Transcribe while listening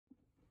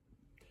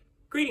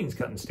Greetings,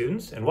 Cuttin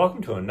students, and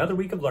welcome to another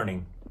week of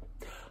learning.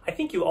 I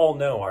think you all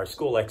know our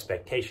school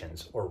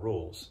expectations, or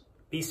rules.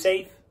 Be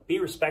safe, be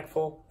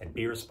respectful, and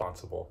be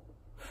responsible.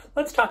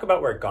 Let's talk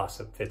about where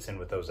gossip fits in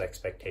with those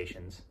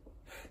expectations.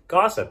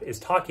 Gossip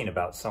is talking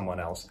about someone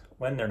else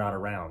when they're not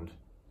around.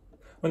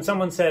 When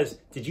someone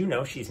says, "Did you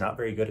know she's not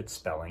very good at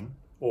spelling?"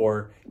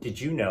 Or, "Did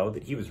you know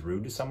that he was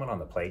rude to someone on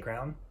the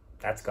playground?"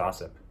 That's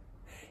gossip.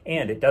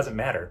 And it doesn't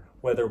matter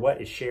whether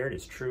what is shared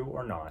is true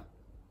or not.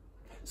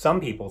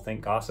 Some people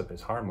think gossip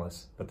is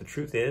harmless, but the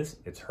truth is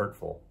it's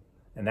hurtful,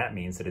 and that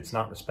means that it's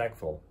not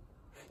respectful.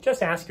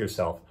 Just ask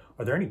yourself,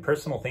 are there any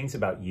personal things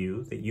about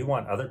you that you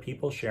want other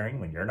people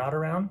sharing when you're not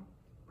around?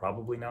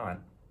 Probably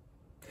not.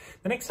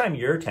 The next time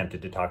you're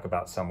tempted to talk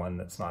about someone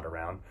that's not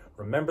around,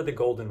 remember the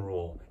golden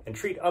rule and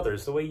treat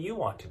others the way you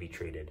want to be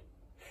treated.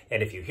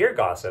 And if you hear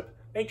gossip,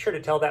 make sure to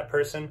tell that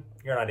person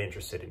you're not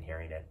interested in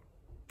hearing it.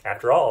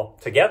 After all,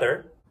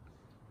 together,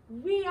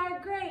 we are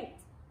great.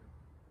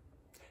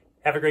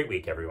 have a great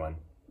week, everyone.